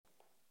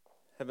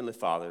Heavenly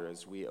Father,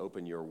 as we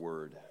open your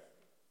word,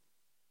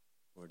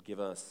 Lord, give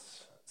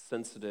us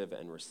sensitive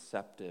and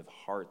receptive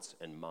hearts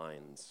and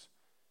minds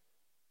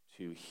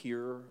to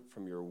hear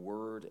from your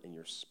word and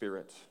your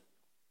spirit,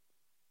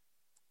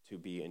 to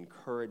be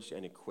encouraged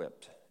and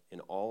equipped in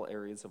all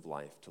areas of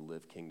life to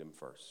live kingdom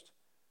first,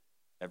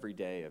 every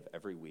day of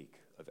every week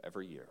of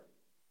every year,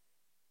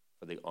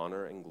 for the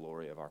honor and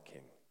glory of our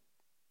King.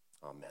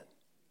 Amen.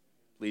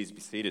 Please be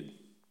seated.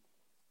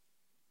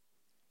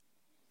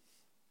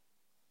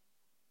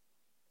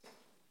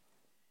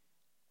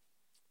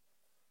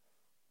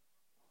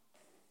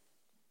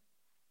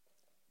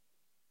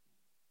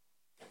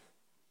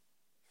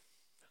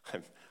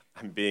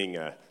 I'm being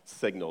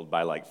signaled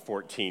by like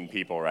 14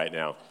 people right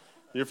now.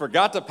 You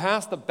forgot to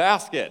pass the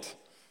basket.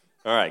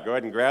 All right, go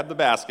ahead and grab the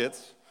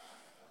baskets.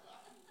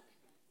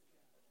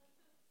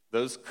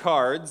 Those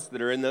cards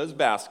that are in those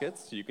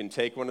baskets, you can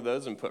take one of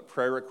those and put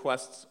prayer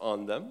requests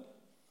on them.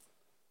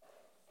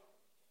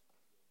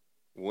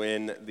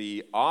 When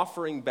the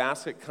offering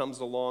basket comes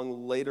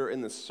along later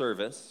in the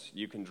service,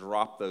 you can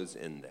drop those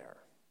in there.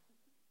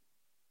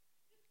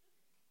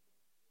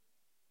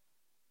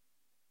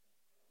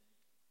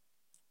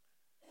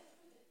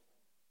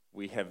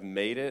 We have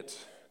made it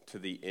to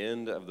the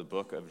end of the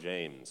book of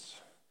James.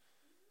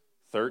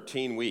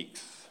 13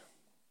 weeks,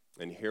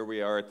 and here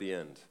we are at the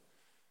end.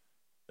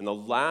 And the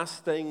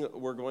last thing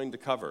we're going to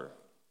cover,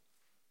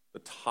 the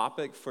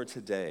topic for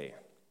today,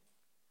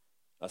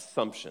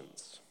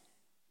 assumptions.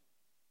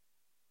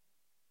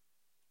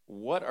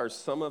 What are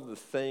some of the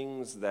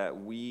things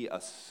that we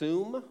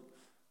assume,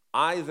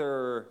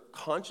 either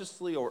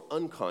consciously or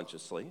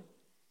unconsciously,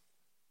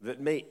 that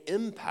may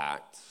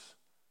impact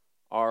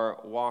our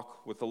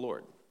walk with the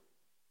Lord?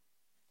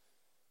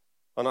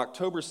 On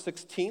October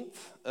 16th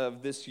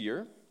of this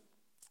year,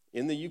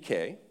 in the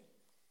UK,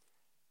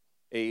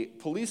 a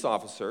police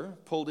officer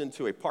pulled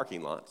into a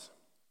parking lot,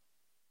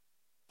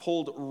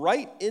 pulled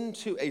right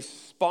into a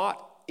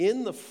spot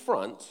in the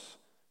front,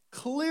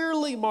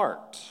 clearly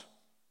marked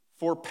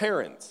for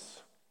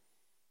parents.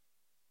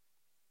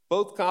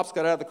 Both cops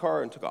got out of the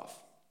car and took off.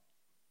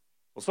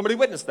 Well, somebody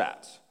witnessed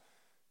that.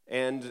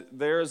 And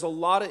there's a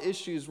lot of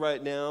issues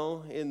right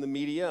now in the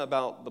media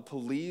about the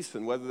police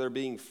and whether they're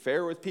being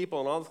fair with people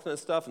and all this kind of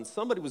stuff. And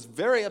somebody was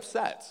very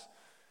upset.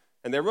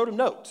 And they wrote a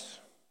note.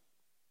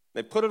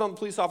 They put it on the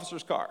police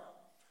officer's car.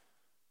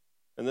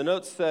 And the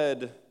note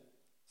said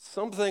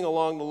something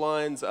along the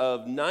lines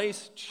of,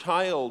 "Nice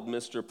child,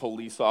 Mr.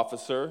 Police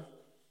Officer.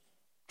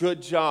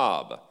 Good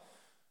job."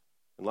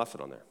 And left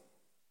it on there.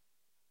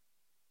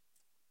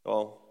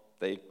 Well,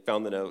 they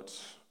found the note.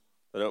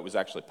 The note was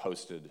actually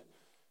posted.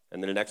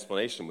 And then an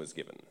explanation was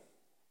given.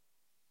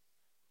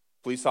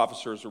 Police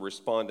officers were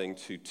responding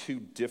to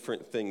two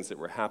different things that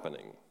were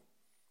happening.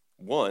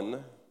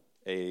 One,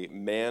 a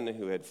man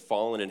who had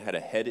fallen and had a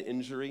head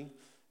injury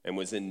and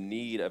was in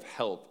need of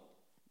help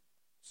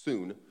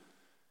soon.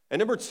 And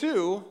number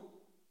two,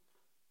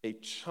 a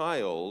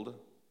child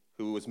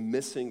who was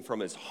missing from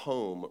his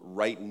home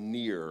right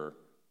near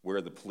where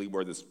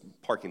this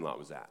parking lot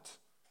was at.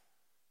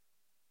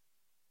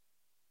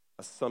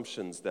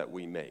 Assumptions that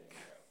we make.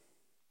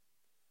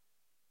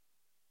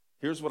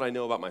 Here's what I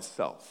know about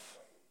myself.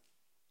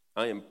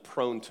 I am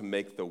prone to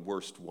make the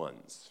worst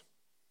ones.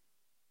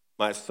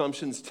 My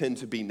assumptions tend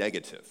to be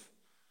negative.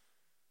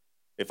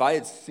 If I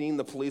had seen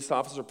the police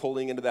officer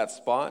pulling into that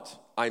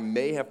spot, I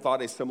may have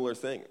thought a similar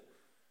thing.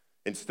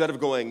 Instead of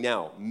going,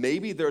 now,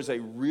 maybe there's a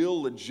real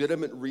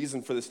legitimate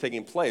reason for this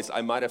taking place,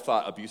 I might have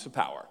thought abuse of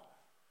power.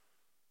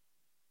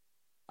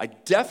 I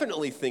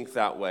definitely think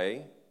that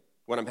way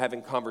when I'm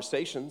having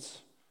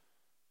conversations.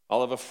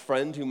 I'll have a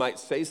friend who might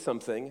say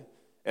something,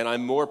 and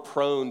I'm more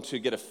prone to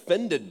get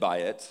offended by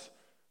it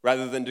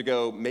rather than to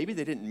go, maybe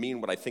they didn't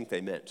mean what I think they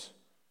meant.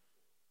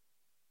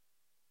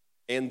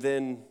 And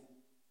then,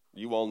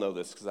 you all know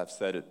this because I've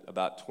said it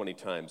about 20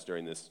 times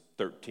during this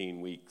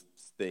 13-week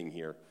thing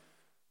here.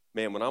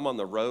 Man, when I'm on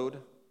the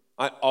road,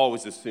 I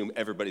always assume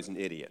everybody's an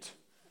idiot.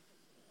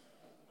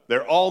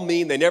 They're all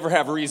mean, they never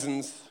have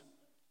reasons.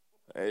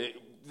 The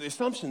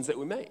assumptions that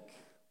we make.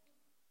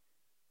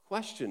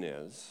 Question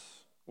is,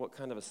 what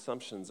kind of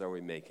assumptions are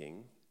we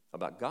making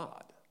about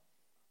God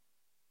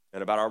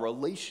and about our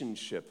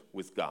relationship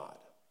with God?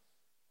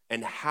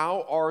 And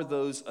how are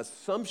those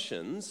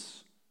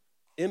assumptions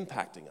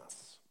impacting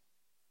us?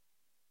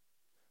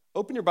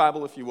 Open your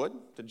Bible, if you would,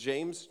 to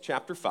James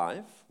chapter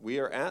 5. We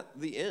are at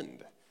the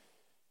end.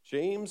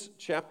 James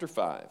chapter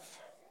 5,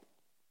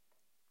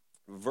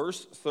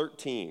 verse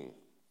 13.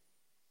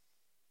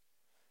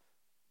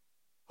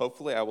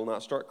 Hopefully I will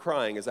not start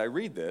crying as I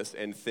read this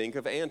and think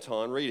of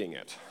Anton reading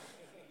it.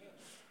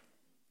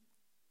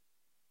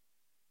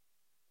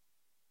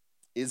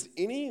 Is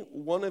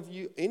anyone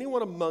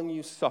among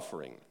you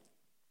suffering?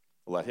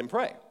 Let him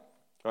pray.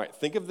 All right,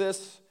 think of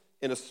this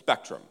in a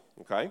spectrum,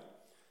 okay?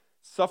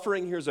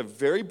 Suffering here is a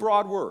very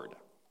broad word.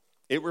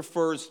 It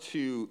refers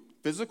to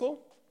physical,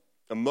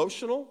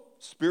 emotional,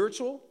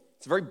 spiritual.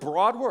 It's a very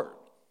broad word.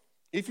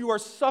 If you are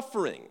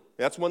suffering,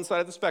 that's one side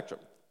of the spectrum.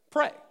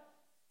 Pray.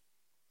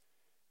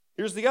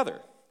 Here's the other.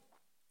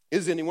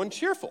 Is anyone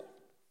cheerful?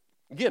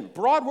 Again,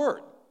 broad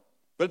word,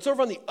 but it's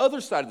over on the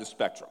other side of the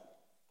spectrum.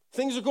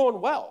 Things are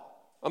going well.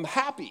 I'm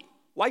happy.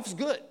 Life's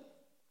good.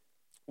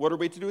 What are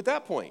we to do at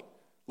that point?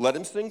 Let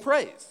him sing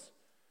praise.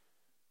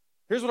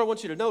 Here's what I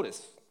want you to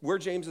notice, where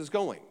James is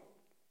going.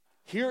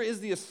 Here is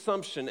the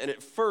assumption, and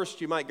at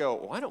first you might go,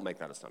 well, I don't make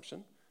that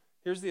assumption.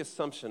 Here's the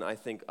assumption I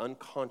think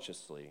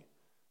unconsciously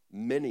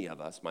many of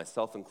us,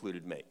 myself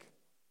included, make.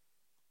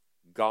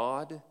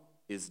 God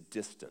is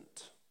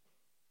distant.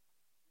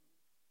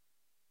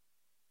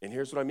 And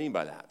here's what I mean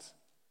by that.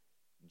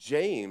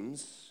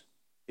 James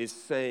is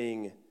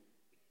saying,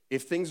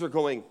 if things are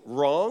going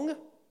wrong,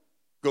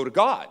 go to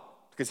God,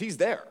 because he's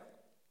there.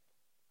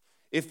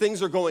 If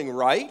things are going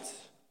right,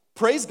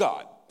 praise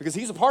God, because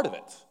he's a part of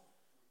it.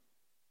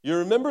 You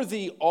remember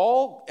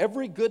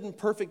every good and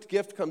perfect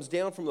gift comes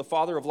down from the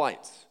Father of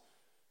lights.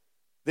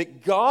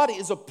 That God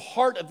is a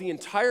part of the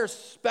entire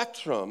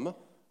spectrum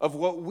of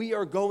what we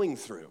are going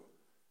through.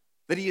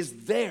 That he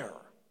is there.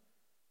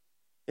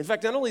 In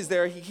fact, not only is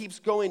there, he keeps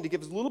going to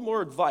give us a little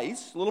more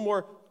advice, a little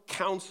more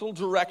counsel,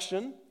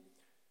 direction.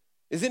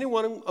 Is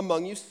anyone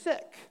among you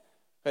sick?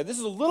 Okay, this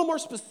is a little more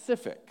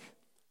specific.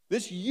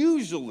 This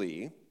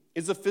usually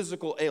is a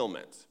physical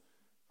ailment.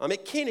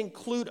 It can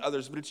include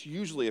others, but it's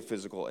usually a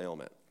physical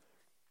ailment.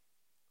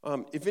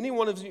 If any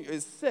one of you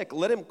is sick,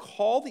 let him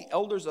call the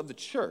elders of the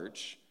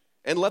church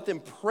and let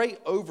them pray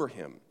over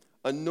him,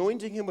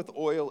 anointing him with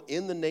oil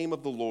in the name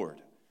of the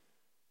Lord.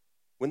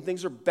 When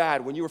things are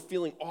bad, when you are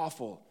feeling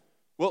awful,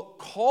 well,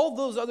 call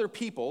those other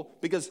people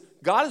because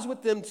God is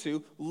with them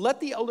too. Let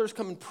the elders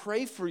come and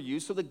pray for you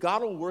so that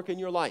God will work in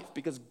your life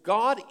because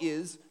God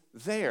is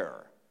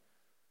there.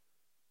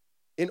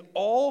 In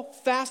all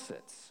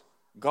facets,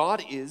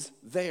 God is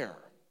there.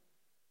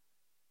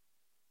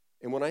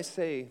 And when I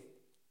say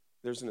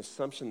there's an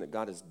assumption that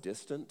God is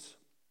distant,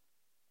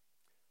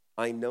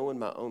 I know in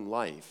my own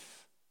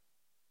life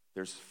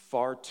there's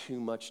far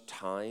too much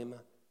time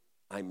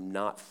I'm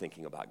not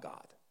thinking about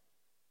God.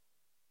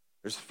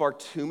 There's far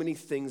too many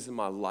things in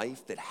my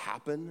life that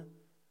happen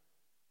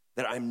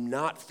that I'm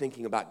not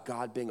thinking about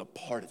God being a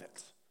part of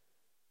it.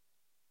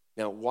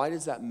 Now, why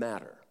does that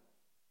matter?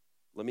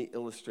 Let me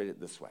illustrate it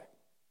this way.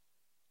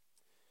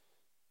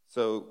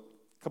 So,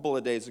 a couple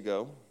of days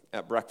ago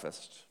at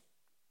breakfast,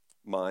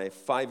 my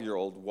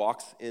 5-year-old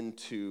walks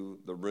into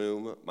the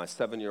room. My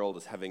 7-year-old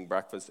is having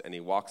breakfast, and he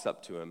walks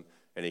up to him,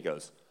 and he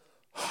goes,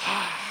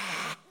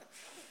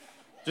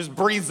 just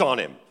breathes on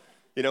him,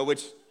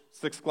 which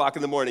 6 o'clock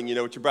in the morning, you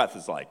know what your breath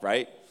is like,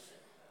 right?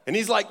 And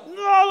he's like,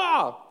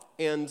 no.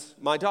 And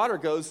my daughter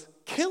goes,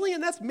 Killian,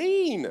 that's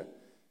mean.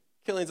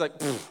 Killian's like,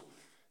 pfft.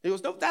 He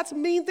goes, no, that's a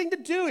mean thing to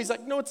do. He's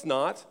like, no, it's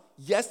not.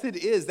 Yes, it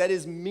is. That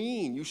is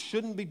mean. You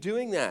shouldn't be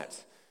doing that.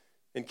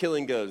 And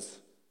Killian goes,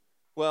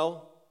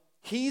 well,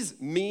 he's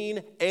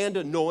mean and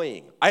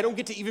annoying. I don't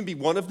get to even be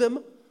one of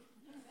them.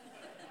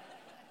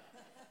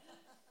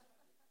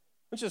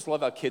 I just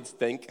love how kids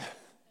think.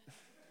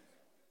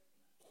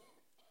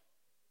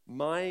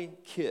 My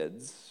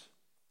kids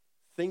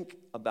think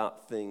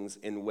about things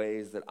in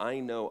ways that I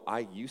know I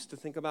used to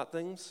think about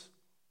things.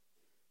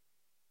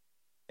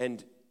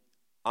 And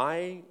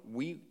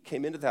we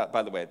came into that,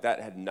 by the way,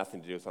 that had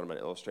nothing to do with what I'm going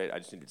to illustrate. I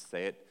just needed to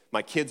say it.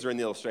 My kids are in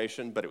the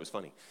illustration, but it was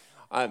funny.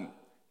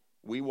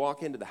 We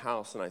walk into the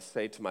house and I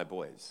say to my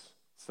boys,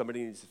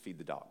 somebody needs to feed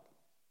the dog.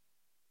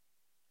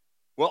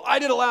 Well, I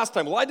did it last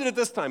time. Well, I did it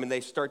this time. And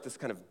they start this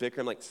kind of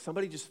bicker. I'm like,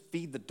 somebody just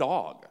feed the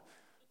dog.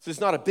 So it's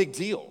not a big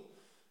deal.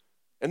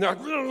 And they're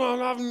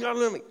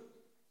like,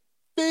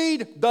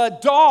 feed the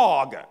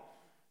dog.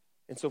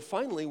 And so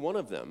finally, one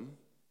of them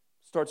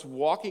starts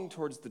walking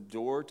towards the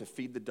door to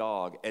feed the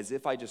dog as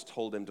if I just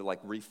told him to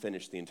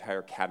refinish the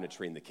entire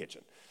cabinetry in the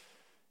kitchen.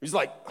 He's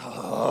like,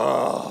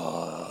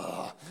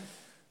 ugh.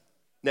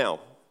 Now,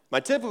 my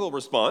typical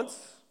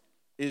response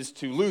is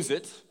to lose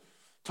it,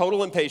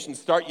 total impatience,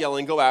 start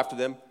yelling, go after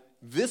them.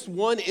 This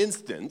one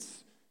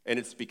instance, and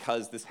it's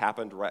because this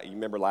happened, right? You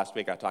remember last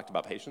week I talked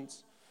about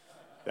patience?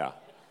 Yeah.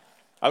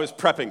 I was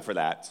prepping for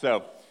that.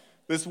 So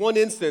this one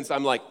instance,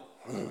 I'm like,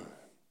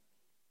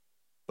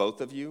 both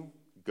of you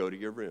go to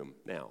your room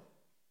now.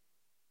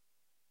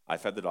 I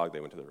fed the dog, they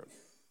went to the room.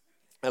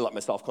 I let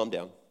myself calm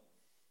down.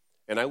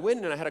 And I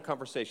went and I had a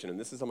conversation, and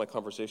this is how my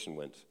conversation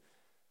went.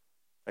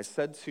 I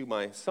said to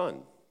my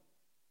son,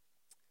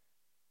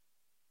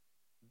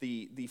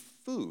 the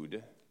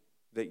food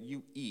that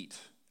you eat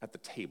at the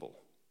table,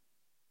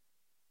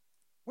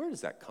 where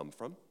does that come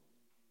from?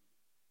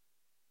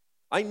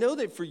 I know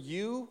that for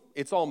you,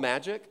 it's all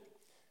magic,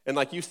 and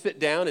you sit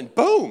down and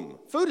boom,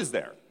 food is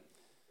there.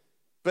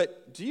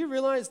 But do you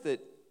realize that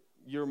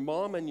your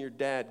mom and your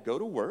dad go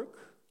to work,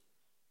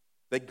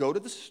 they go to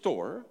the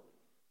store,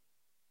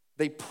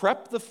 they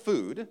prep the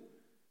food,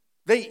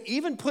 they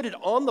even put it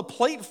on the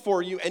plate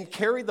for you and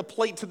carry the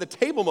plate to the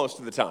table most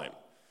of the time.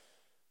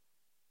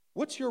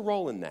 What's your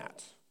role in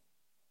that?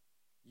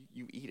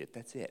 You eat it,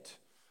 that's it.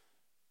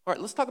 All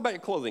right, let's talk about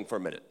your clothing for a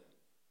minute.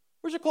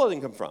 Where's your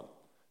clothing come from?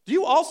 Do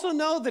you also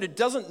know that it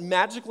doesn't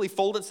magically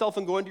fold itself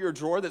and go into your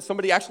drawer, that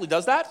somebody actually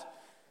does that?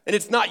 and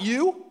it's not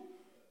you?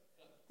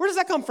 Where does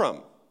that come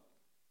from?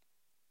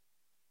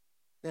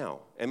 Now,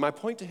 and my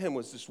point to him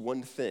was just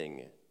one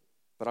thing,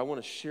 but I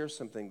want to share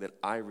something that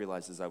I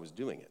realized as I was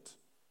doing it.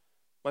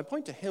 My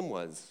point to him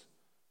was,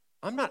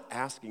 I'm not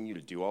asking you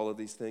to do all of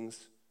these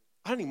things.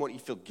 I don't even want you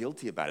to feel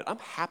guilty about it. I'm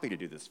happy to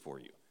do this for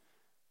you.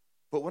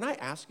 But when I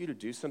ask you to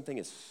do something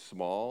as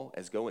small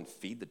as go and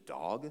feed the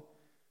dog,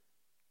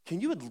 can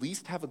you at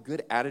least have a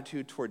good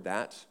attitude toward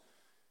that?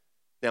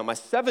 Now, my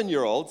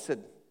 7-year-old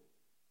said,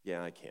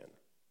 yeah, I can.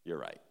 You're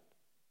right.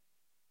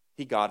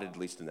 He got it at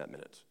least in that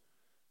minute,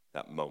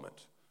 that moment.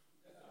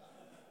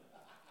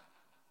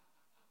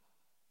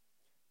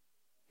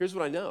 Here's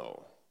what I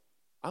know.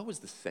 I was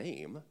the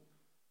same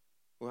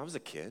when I was a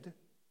kid.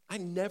 I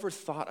never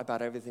thought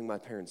about everything my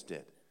parents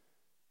did.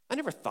 I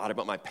never thought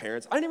about my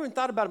parents. I never even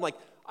thought about them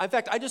in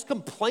fact, I just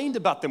complained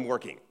about them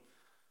working.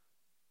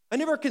 I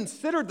never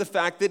considered the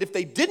fact that if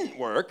they didn't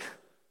work,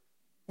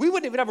 we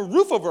wouldn't even have a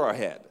roof over our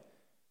head.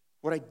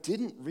 What I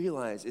didn't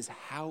realize is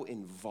how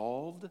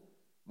involved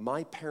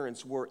my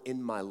parents were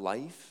in my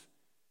life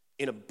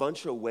in a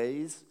bunch of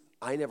ways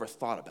I never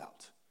thought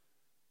about.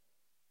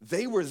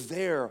 They were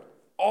there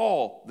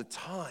all the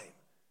time,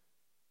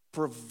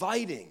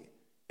 providing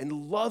and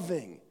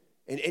loving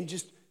and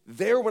just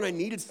there when I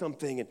needed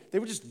something, and they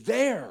were just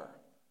there.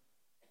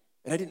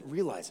 And I didn't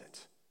realize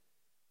it.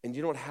 And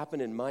you know what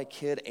happened in my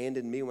kid and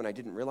in me when I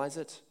didn't realize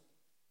it?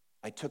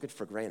 I took it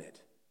for granted.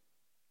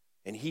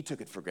 And he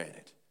took it for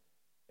granted.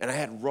 And I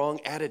had wrong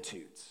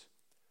attitudes.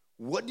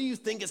 What do you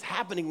think is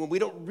happening when we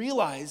don't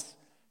realize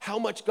how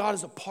much God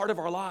is a part of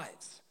our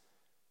lives?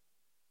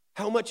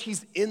 How much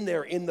he's in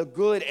there in the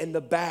good and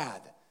the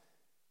bad,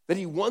 that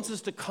he wants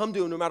us to come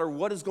to him no matter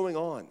what is going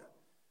on.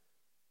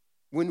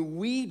 When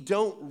we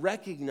don't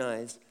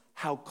recognize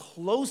how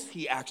close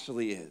he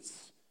actually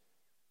is,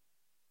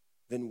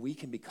 then we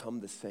can become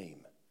the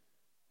same.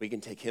 We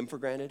can take him for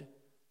granted.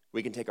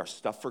 We can take our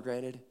stuff for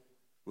granted.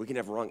 We can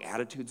have wrong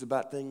attitudes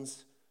about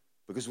things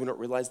because we don't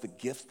realize the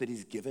gifts that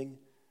he's giving.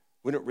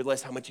 We don't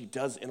realize how much he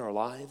does in our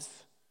lives.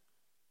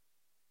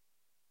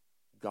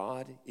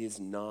 God is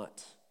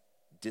not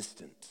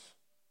distant.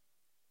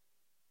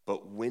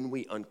 But when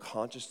we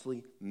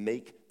unconsciously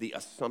make the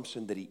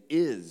assumption that he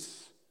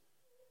is,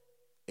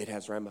 it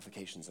has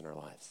ramifications in our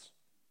lives.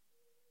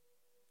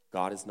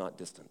 God is not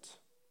distant.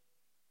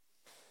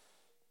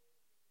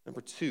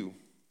 Number 2,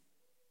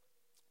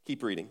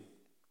 keep reading.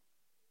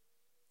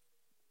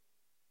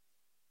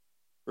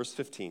 Verse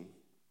 15.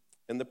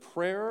 And the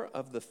prayer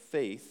of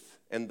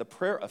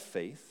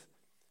faith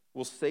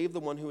will save the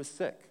one who is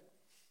sick,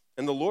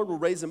 and the Lord will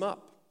raise him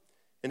up.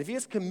 And if he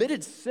has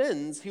committed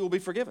sins, he will be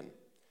forgiven.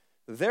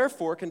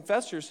 Therefore,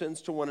 confess your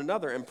sins to one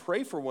another and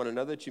pray for one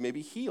another that you may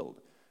be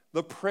healed.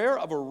 The prayer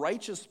of a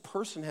righteous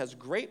person has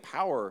great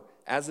power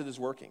as it is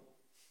working.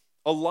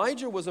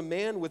 Elijah was a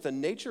man with a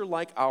nature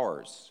like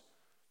ours.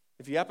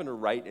 If you happen to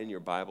write in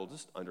your Bible,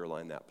 just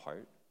underline that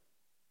part.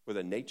 With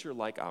a nature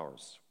like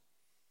ours.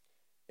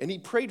 And he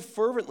prayed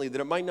fervently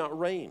that it might not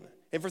rain.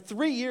 And for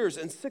 3 years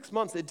and 6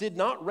 months it did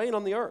not rain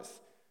on the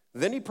earth.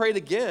 Then he prayed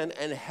again,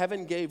 and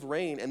heaven gave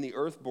rain, and the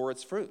earth bore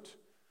its fruit.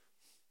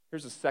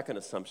 Here's a second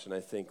assumption I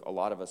think a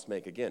lot of us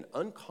make. Again,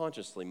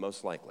 unconsciously,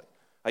 most likely.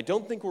 I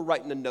don't think we're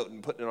writing a note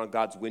and putting it on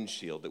God's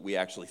windshield that we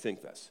actually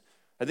think this.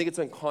 I think it's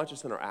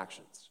unconscious in our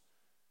actions.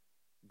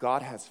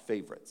 God has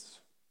favorites.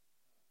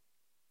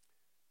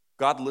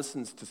 God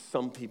listens to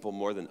some people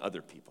more than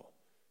other people.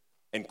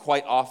 And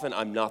quite often,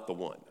 I'm not the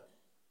one.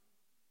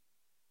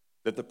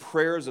 That the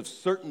prayers of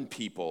certain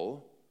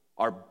people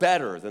are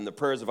better than the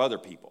prayers of other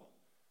people.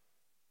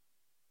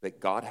 That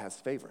God has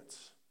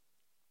favorites.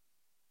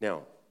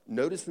 Now,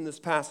 notice in this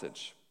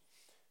passage,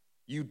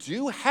 you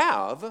do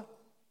have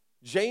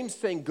James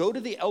saying, go to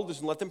the elders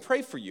and let them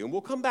pray for you. And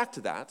we'll come back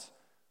to that.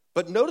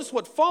 But notice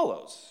what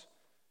follows.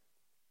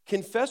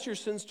 Confess your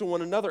sins to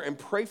one another and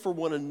pray for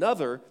one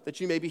another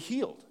that you may be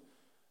healed.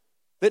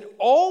 That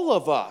all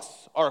of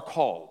us are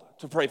called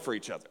to pray for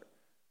each other.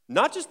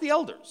 Not just the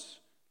elders.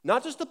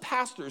 Not just the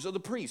pastors or the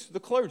priests, the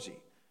clergy.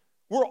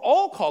 We're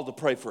all called to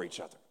pray for each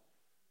other.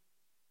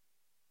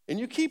 And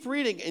you keep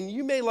reading, and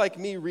you may, like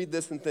me, read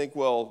this and think,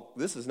 well,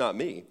 this is not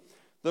me.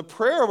 The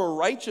prayer of a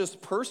righteous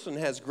person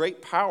has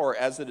great power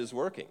as it is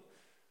working.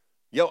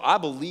 Yo, I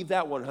believe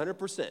that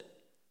 100%.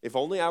 If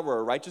only I were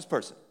a righteous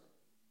person.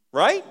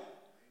 Right?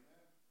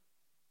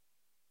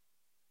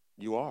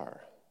 You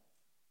are.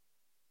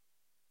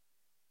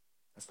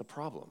 That's the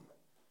problem.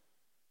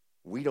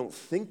 We don't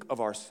think of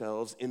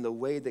ourselves in the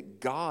way that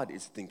God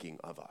is thinking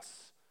of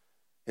us.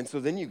 And so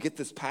then you get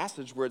this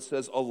passage where it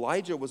says,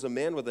 Elijah was a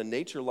man with a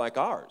nature like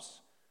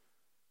ours.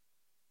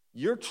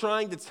 You're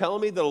trying to tell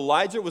me that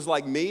Elijah was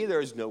like me?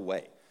 There is no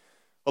way.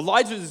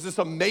 Elijah is this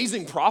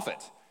amazing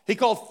prophet. He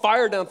called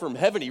fire down from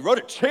heaven. He rode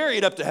a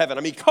chariot up to heaven.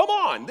 I mean, come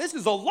on. This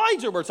is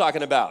Elijah we're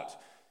talking about.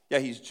 Yeah,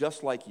 he's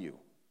just like you.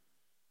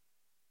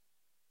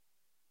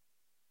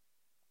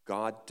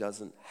 God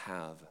doesn't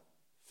have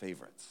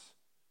favorites.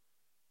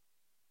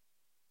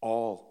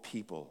 All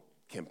people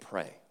can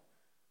pray.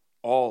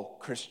 All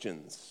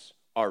Christians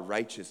are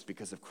righteous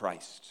because of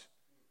Christ.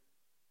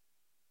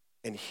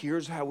 And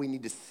here's how we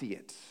need to see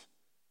it.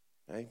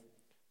 Okay?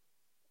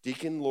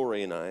 Deacon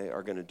Lori and I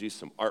are going to do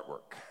some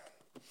artwork.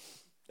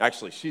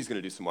 Actually, she's going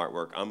to do some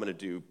artwork. I'm going to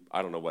do,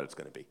 I don't know what it's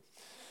going to be.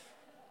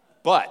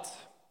 But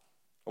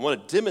I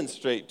want to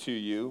demonstrate to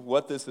you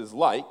what this is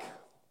like.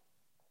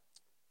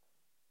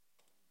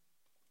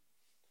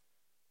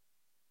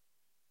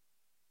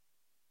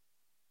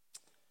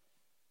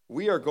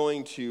 We are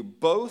going to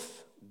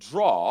both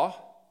draw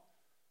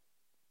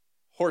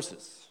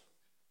horses.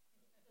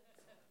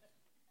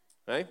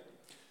 Okay?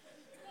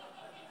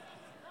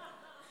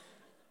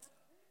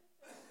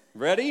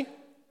 Ready?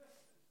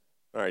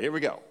 All right, here we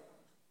go.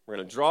 We're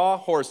going to draw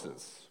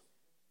horses.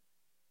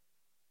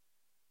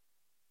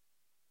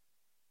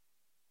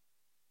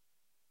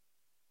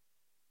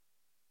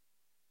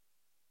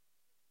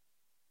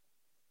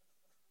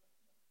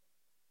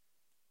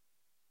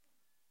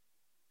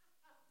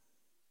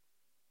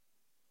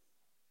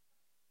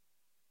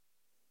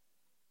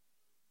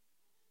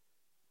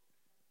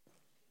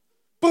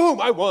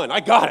 Boom, I won. I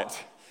got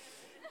it.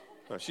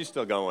 Oh, she's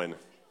still going.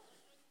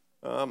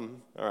 All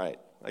right.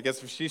 I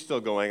guess if she's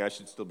still going, I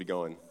should still be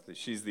going.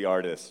 She's the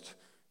artist.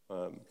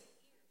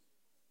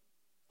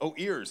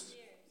 Ears.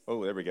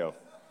 Oh, there we go.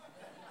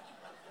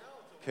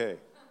 Okay.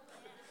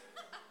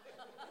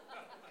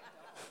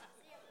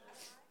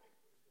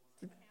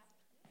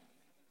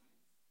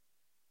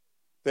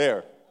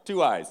 There.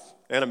 2 eyes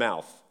and a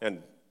mouth.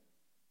 And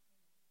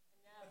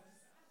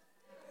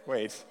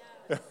wait.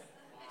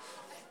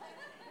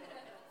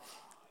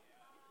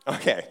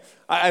 Okay.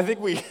 I think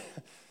we...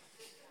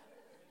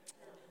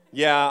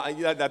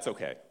 Yeah, that's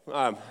okay.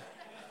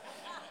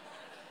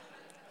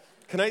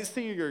 Can I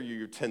see your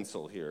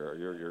utensil here, or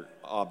your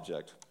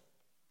object?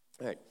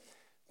 All right.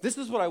 This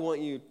is what I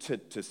want you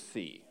to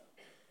see,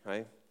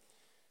 right?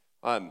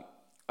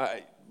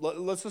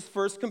 Let's just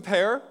first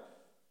compare.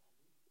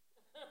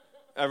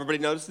 Everybody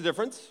notice the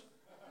difference?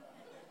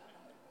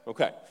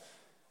 Okay.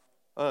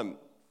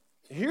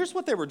 Here's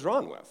what they were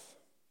drawn with.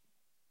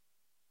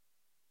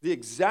 The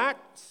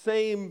exact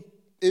same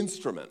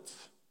instrument.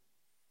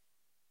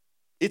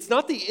 It's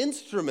not the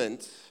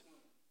instrument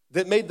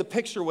that made the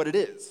picture what it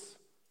is.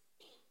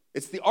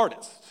 It's the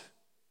artist.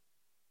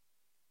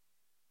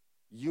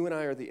 You and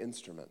I are the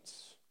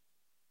instruments.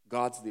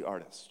 God's the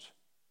artist.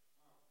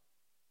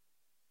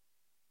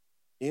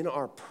 In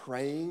our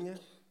praying,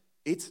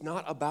 it's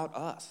not about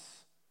us.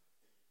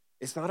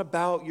 It's not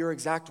about your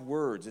exact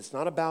words. It's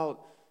not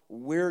about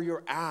where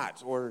you're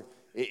at, or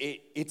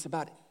it's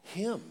about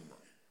Him.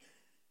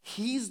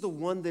 He's the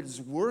one that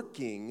is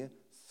working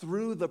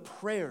through the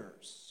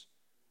prayers.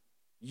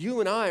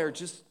 You and I are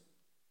just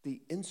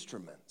the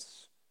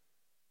instruments.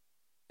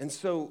 And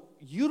so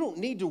you don't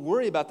need to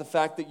worry about the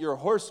fact that your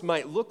horse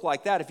might look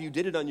like that if you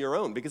did it on your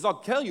own. Because I'll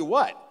tell you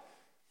what,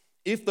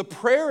 if the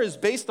prayer is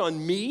based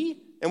on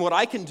me and what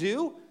I can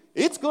do,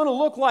 it's going to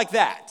look like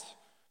that.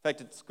 In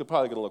fact, it's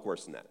probably going to look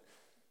worse than that.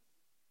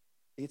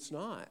 It's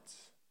not.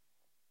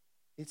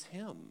 It's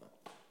Him.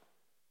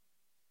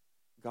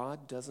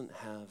 God doesn't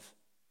have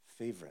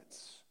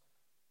favorites.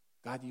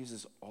 God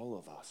uses all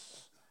of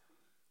us.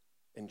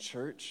 In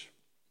church,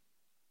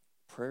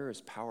 prayer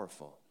is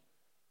powerful.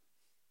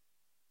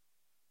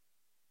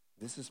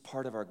 This is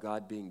part of our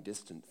God being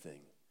distant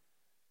thing.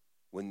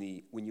 When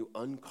you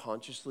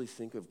unconsciously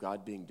think of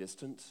God being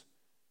distant,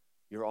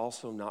 you're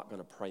also not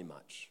going to pray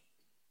much.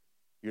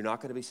 You're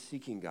not going to be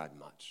seeking God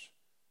much.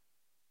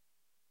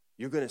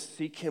 You're going to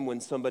seek Him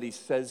when somebody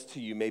says to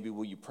you, maybe,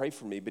 will you pray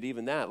for me? But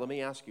even that, let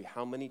me ask you,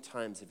 how many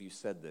times have you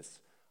said this?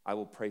 I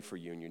will pray for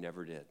you, and you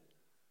never did.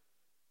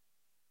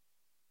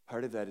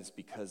 Part of that is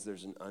because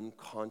there's an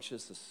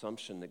unconscious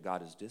assumption that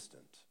God is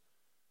distant.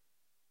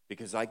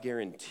 Because I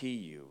guarantee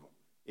you,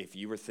 if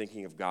you were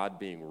thinking of God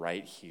being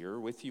right here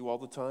with you all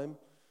the time,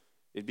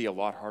 it'd be a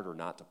lot harder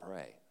not to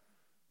pray.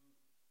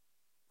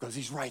 Because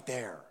He's right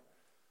there.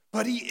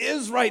 But He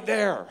is right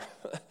there.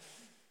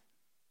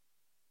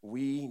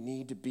 We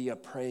need to be a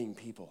praying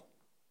people.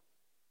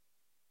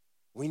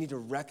 We need to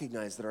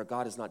recognize that our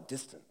God is not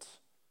distant,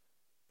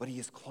 but He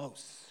is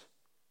close.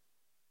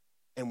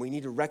 And we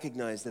need to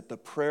recognize that the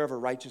prayer of a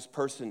righteous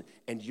person,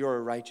 and you're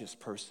a righteous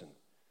person.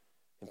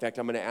 In fact,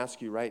 I'm going to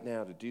ask you right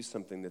now to do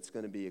something that's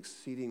going to be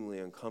exceedingly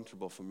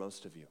uncomfortable for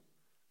most of you.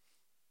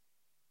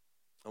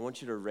 I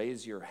want you to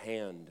raise your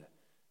hand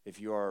if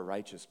you are a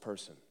righteous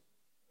person.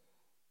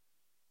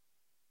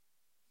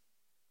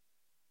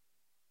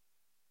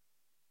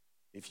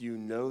 If you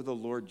know the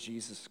Lord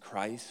Jesus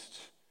Christ,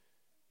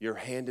 your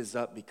hand is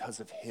up because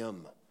of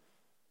Him,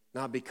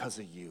 not because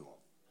of you.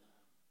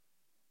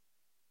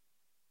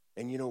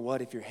 And you know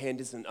what? If your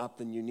hand isn't up,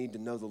 then you need to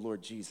know the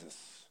Lord Jesus.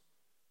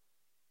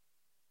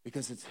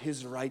 Because it's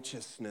His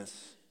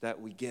righteousness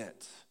that we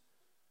get.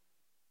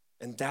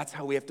 And that's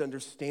how we have to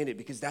understand it,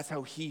 because that's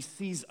how He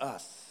sees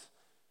us.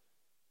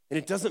 And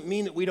it doesn't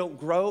mean that we don't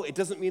grow. It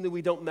doesn't mean that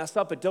we don't mess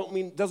up. It doesn't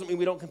mean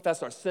we don't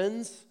confess our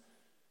sins.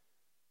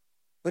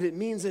 But it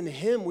means in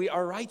Him we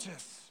are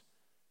righteous.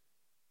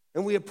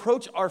 And we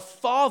approach our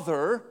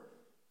Father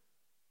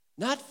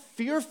not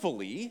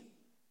fearfully,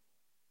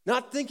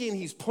 Not thinking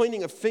he's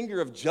pointing a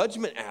finger of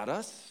judgment at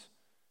us,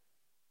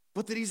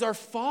 but that he's our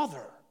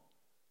Father.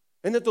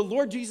 And that the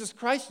Lord Jesus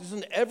Christ has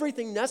done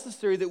everything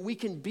necessary that we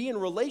can be in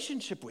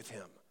relationship with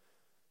him.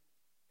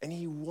 And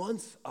he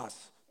wants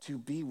us to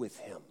be with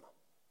him.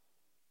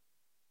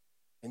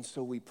 And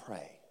so we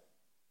pray.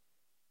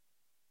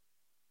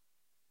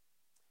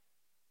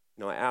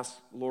 I asked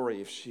Lori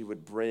if she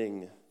would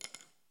bring,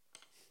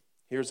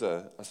 here's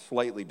a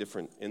slightly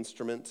different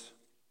instrument.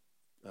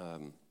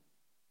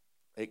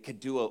 It could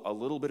do a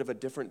little bit of a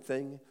different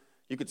thing.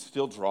 You could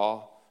still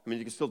draw. You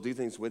can still do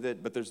things with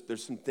it, but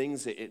there's some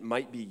things that it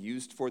might be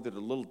used for that are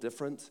a little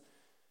different.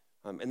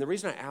 And the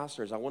reason I asked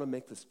her is I want to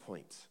make this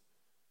point.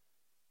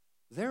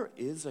 There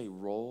is a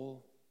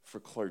role for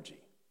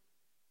clergy.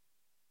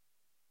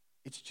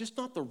 It's just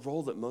not the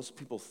role that most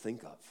people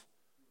think of.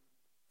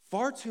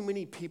 Far too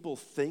many people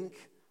think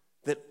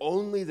that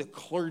only the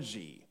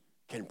clergy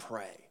can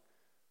pray,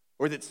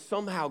 or that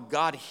somehow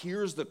God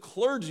hears the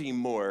clergy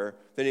more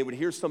than he would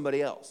hear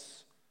somebody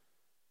else.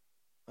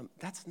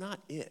 That's not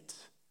it.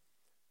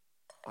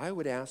 I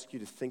would ask you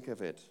to think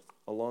of it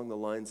along the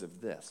lines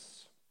of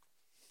this.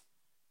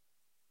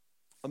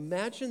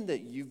 Imagine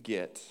that you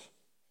get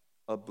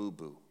a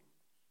boo-boo.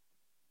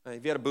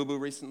 Have you had a boo-boo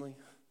recently?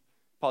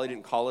 Probably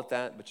didn't call it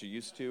that, but you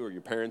used to, or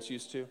your parents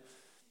used to.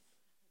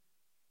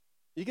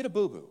 You get a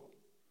boo-boo.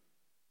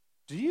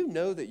 Do you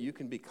know that you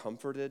can be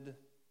comforted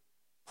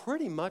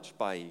pretty much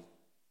by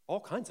all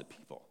kinds of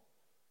people?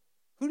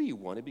 Who do you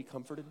want to be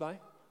comforted by?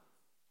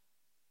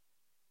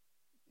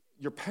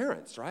 Your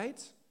parents,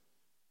 right?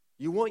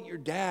 You want your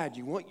dad,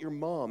 you want your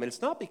mom. And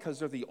it's not because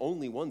they're the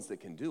only ones that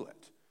can do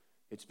it.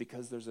 It's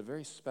because there's a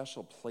very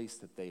special place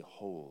that they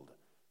hold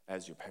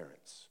as your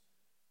parents.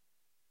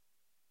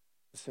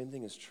 The same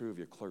thing is true of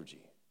your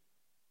clergy.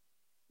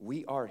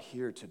 We are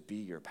here to be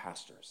your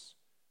pastors.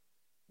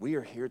 We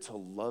are here to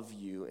love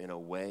you in a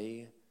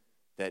way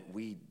that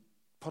we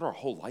put our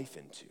whole life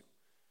into.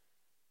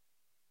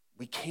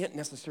 We can't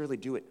necessarily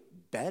do it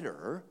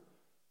better,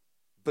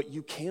 but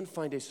you can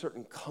find a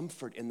certain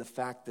comfort in the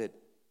fact that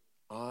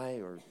I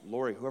or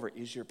Lori, whoever,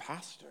 is your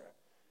pastor.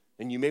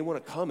 And you may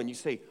want to come and you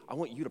say, I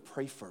want you to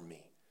pray for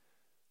me.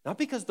 Not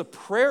because the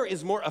prayer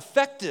is more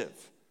effective,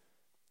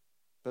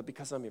 but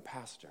because I'm your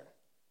pastor.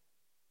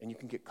 And you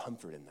can get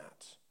comfort in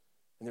that.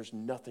 And there's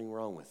nothing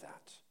wrong with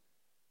that.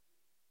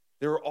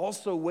 There are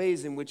also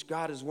ways in which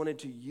God has wanted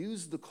to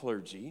use the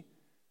clergy.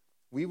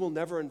 We will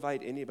never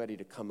invite anybody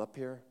to come up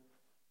here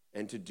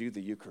and to do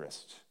the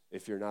Eucharist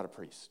if you're not a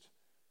priest.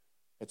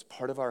 It's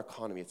part of our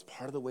economy. It's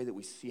part of the way that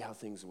we see how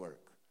things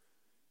work.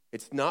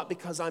 It's not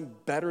because I'm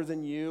better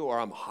than you or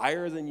I'm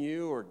higher than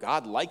you or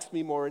God likes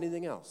me more or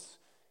anything else.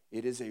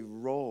 It is a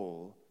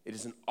role, it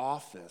is an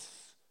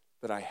office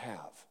that I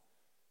have.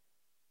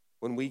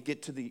 When we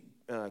get to the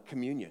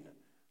communion,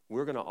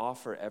 we're going to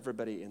offer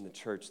everybody in the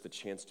church the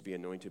chance to be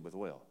anointed with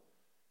oil.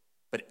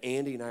 But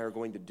Andy and I are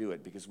going to do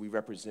it because we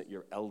represent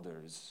your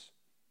elders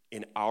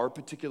in our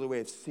particular way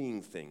of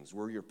seeing things.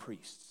 We're your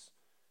priests.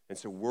 And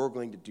so we're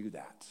going to do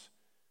that.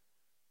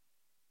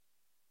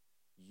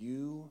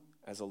 You,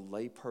 as a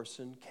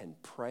layperson, can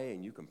pray,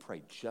 and you can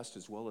pray just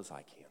as well as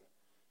I can.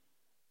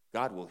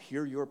 God will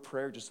hear your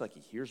prayer just like he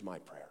hears my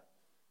prayer.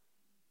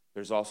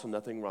 There's also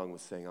nothing wrong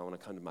with saying, I want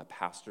to come to my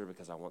pastor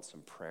because I want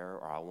some prayer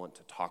or I want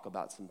to talk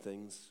about some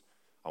things.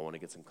 I want to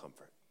get some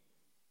comfort.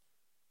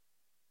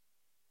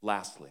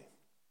 Lastly,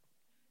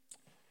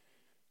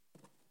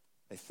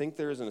 I think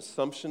there is an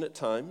assumption at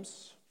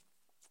times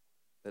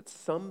that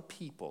some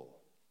people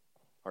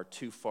are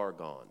too far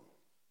gone.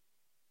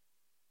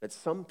 That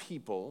some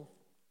people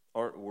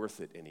aren't worth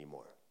it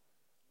anymore.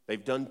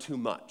 They've done too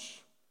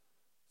much.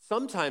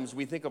 Sometimes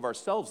we think of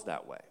ourselves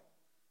that way.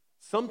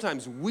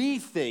 Sometimes we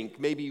think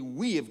maybe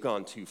we have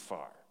gone too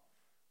far.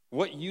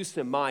 What use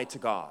am I to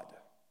God?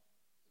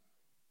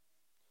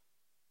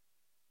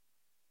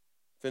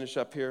 Finish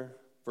up here,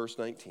 verse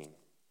 19.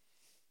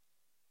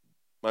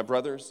 My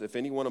brothers, if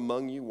anyone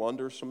among you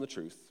wanders from the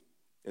truth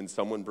and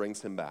someone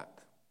brings him back.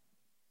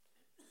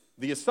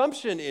 The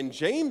assumption in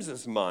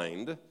James's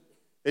mind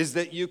is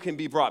that you can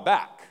be brought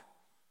back.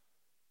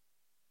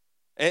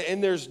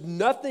 And there's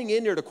nothing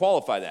in there to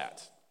qualify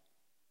that.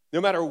 No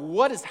matter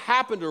what has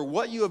happened or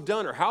what you have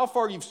done or how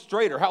far you've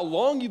strayed or how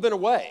long you've been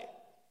away,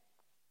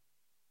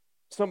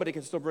 somebody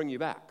can still bring you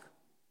back.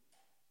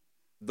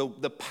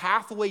 The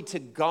pathway to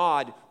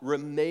God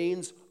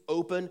remains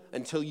open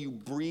until you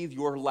breathe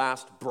your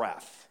last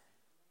breath.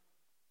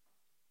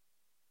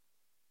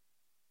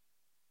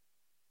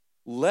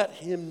 Let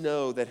him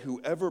know that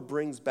whoever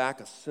brings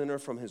back a sinner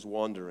from his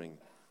wandering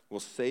will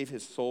save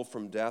his soul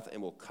from death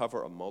and will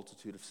cover a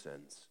multitude of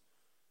sins.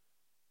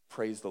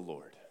 Praise the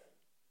Lord.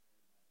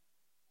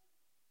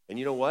 And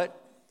you know what?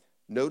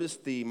 Notice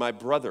my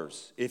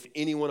brothers, if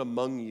anyone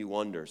among you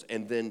wanders,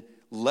 and then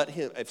let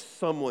him, if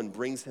someone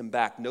brings him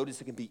back,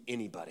 notice it can be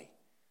anybody.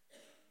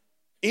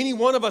 Any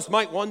one of us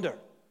might wander,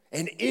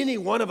 and any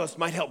one of us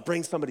might help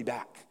bring somebody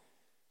back.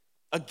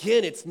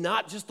 Again, it's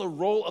not just the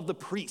role of the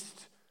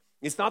priest.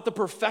 It's not the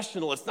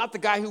professional. It's not the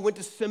guy who went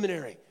to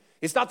seminary.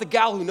 It's not the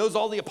gal who knows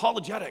all the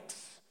apologetics.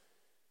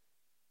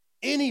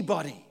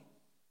 Anybody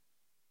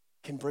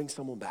can bring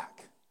someone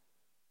back.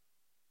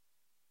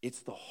 It's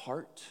the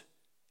heart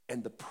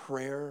and the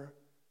prayer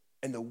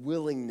and the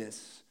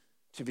willingness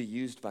to be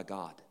used by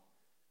God.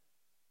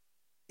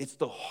 It's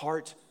the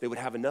heart that would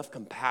have enough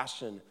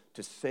compassion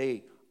to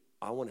say,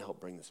 I want to help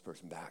bring this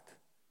person back.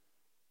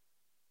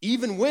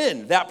 Even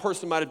when that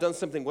person might have done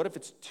something, what if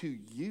it's to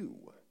you?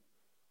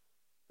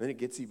 Then it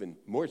gets even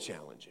more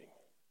challenging.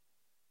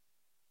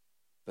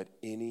 But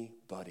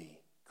anybody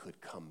could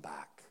come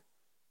back,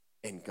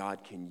 and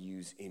God can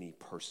use any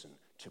person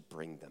to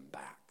bring them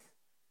back.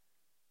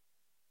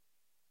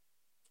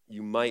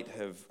 You might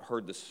have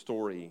heard the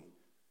story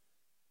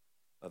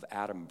of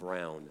Adam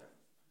Brown,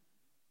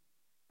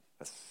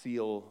 a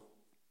SEAL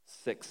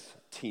 6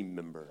 team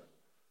member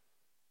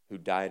who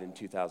died in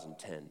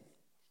 2010.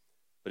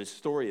 But his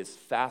story is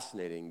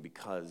fascinating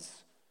because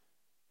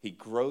he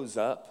grows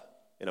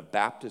up in a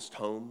Baptist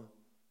home.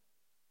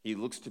 He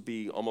looks to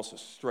be almost a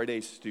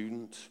straight-A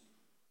student,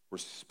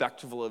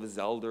 respectful of his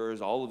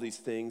elders, all of these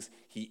things.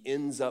 He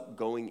ends up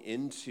going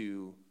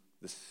into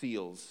the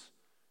SEALs,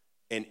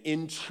 and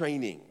in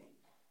training,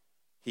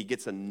 he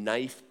gets a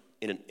knife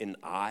in an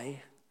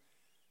eye.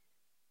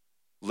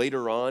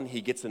 Later on,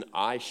 he gets an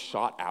eye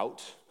shot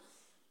out.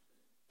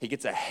 He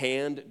gets a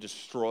hand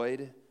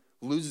destroyed,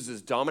 loses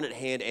his dominant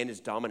hand and his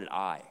dominant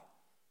eye,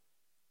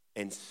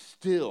 and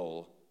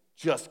still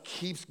just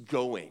keeps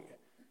going.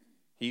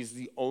 He's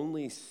the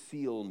only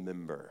SEAL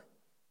member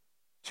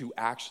to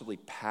actually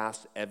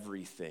pass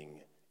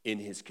everything in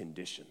his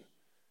condition.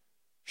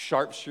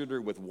 Sharpshooter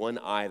with one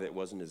eye that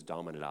wasn't his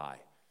dominant eye.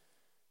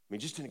 I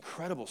mean, just an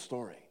incredible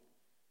story.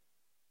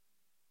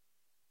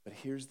 But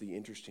here's the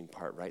interesting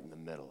part right in the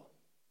middle.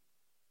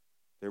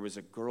 There was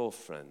a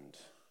girlfriend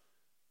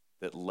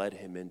that led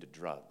him into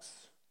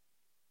drugs,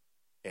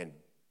 and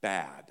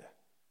bad,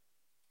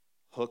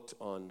 hooked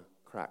on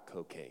crack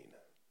cocaine.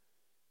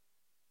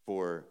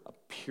 For a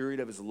period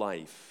of his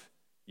life,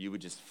 you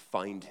would just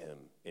find him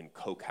in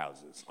coke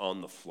houses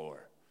on the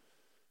floor.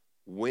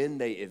 When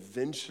they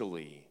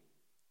eventually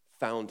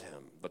found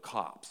him, the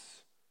cops,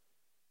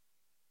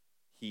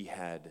 he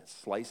had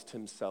sliced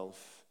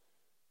himself.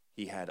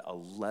 He had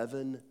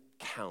 11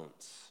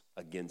 counts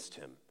against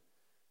him.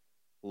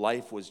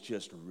 Life was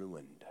just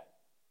ruined.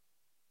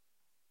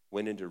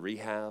 Went into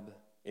rehab,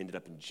 ended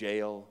up in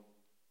jail.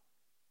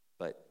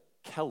 But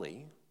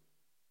Kelly,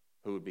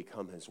 who would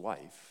become his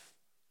wife,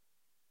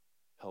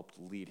 helped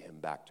lead him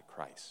back to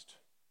Christ.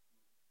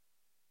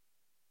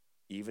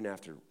 Even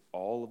after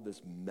all of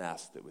this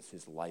mess that was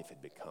his life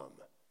had become,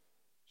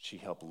 she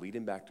helped lead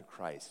him back to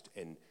Christ.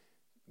 And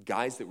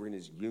guys that were in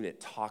his unit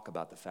talk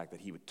about the fact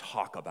that he would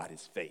talk about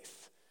his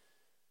faith.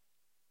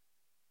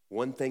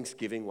 One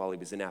Thanksgiving while he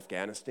was in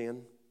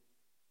Afghanistan,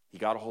 he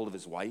got a hold of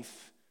his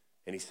wife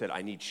and he said,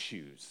 I need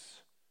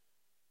shoes.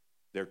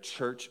 Their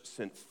church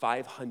sent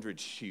 500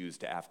 shoes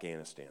to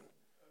Afghanistan.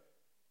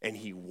 And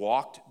he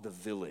walked the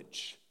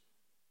village,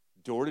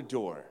 door to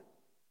door,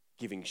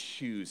 giving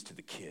shoes to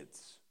the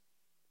kids.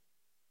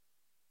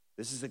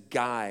 This is a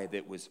guy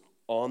that was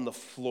on the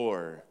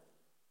floor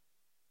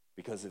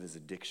because of his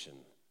addiction,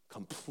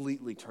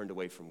 completely turned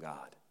away from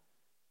God.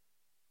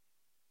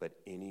 But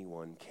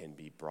anyone can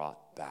be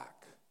brought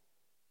back.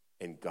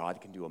 And God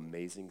can do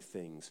amazing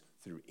things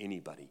through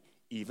anybody,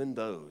 even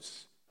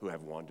those who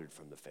have wandered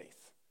from the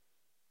faith.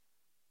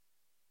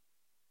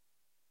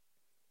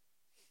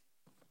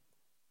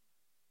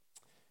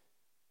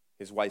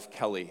 His wife,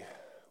 Kelly,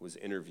 was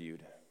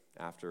interviewed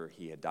after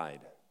he had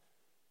died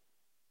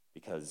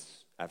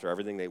because after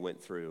everything they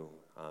went through,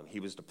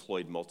 he was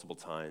deployed multiple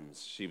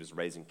times. She was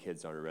raising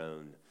kids on her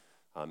own.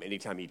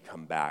 Anytime he'd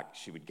come back,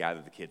 she would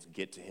gather the kids,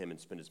 get to him, and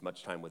spend as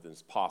much time with him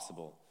as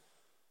possible.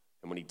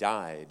 And when he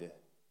died,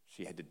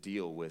 she had to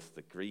deal with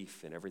the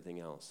grief and everything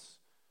else.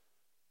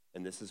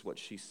 And this is what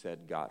she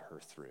said got her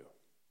through.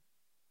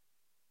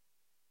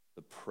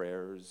 The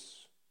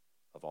prayers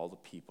of all the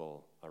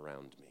people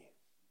around me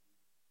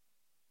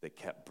that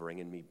kept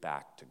bringing me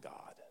back to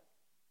God.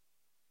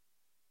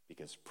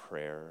 Because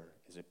prayer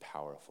is a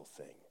powerful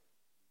thing.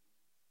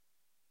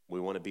 We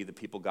want to be the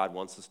people God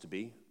wants us to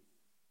be.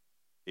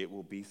 It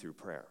will be through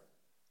prayer.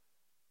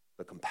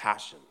 The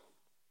compassion,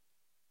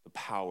 the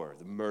power,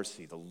 the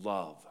mercy, the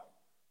love,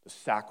 the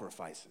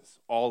sacrifices,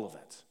 all of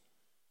it,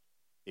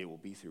 it will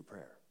be through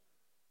prayer.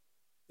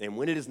 And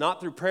when it is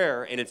not through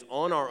prayer and it's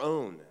on our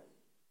own,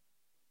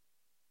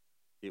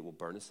 it will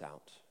burn us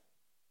out.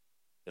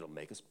 It'll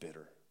make us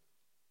bitter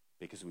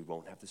because we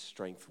won't have the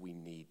strength we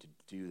need to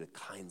do the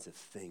kinds of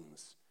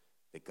things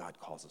that God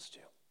calls us to.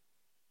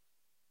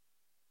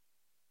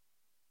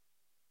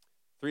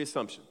 3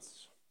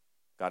 assumptions.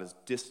 God is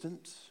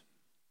distant.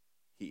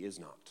 He is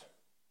not.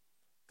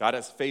 God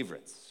has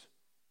favorites.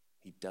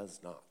 He does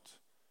not.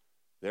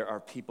 There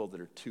are people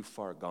that are too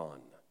far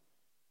gone.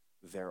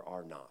 There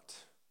are not.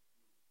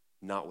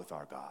 Not with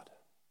our God.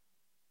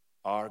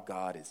 Our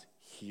God is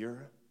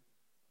here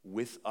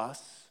with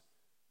us,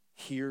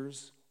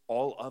 hears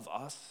all of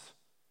us,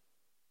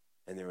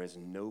 and there is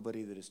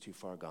nobody that is too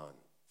far gone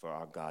for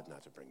our God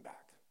not to bring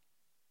back.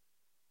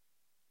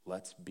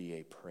 Let's be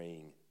a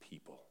praying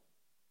people.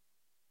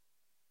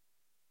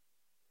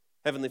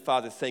 Heavenly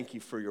Father, thank you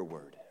for your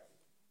word.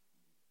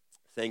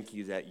 Thank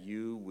you that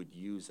you would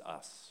use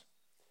us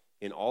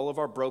in all of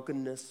our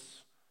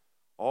brokenness,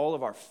 all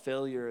of our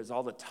failures,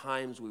 all the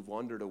times we've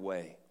wandered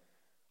away,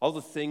 all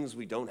the things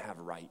we don't have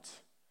right,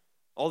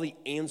 all the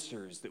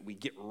answers that we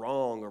get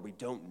wrong or we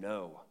don't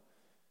know.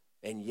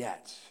 And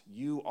yet,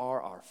 you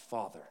are our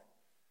Father.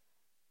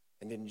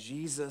 And in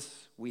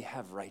Jesus, we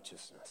have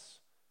righteousness.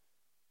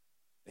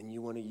 And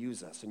you want to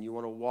use us, and you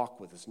want to walk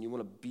with us, and you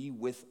want to be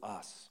with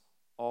us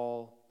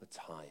all the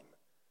time.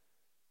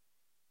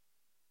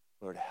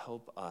 Lord,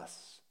 help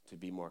us to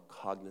be more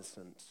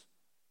cognizant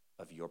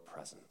of your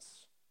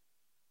presence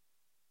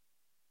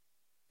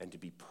and to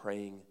be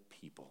praying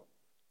people,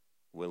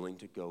 willing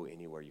to go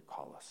anywhere you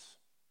call us.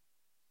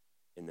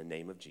 In the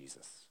name of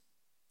Jesus,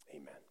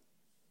 amen.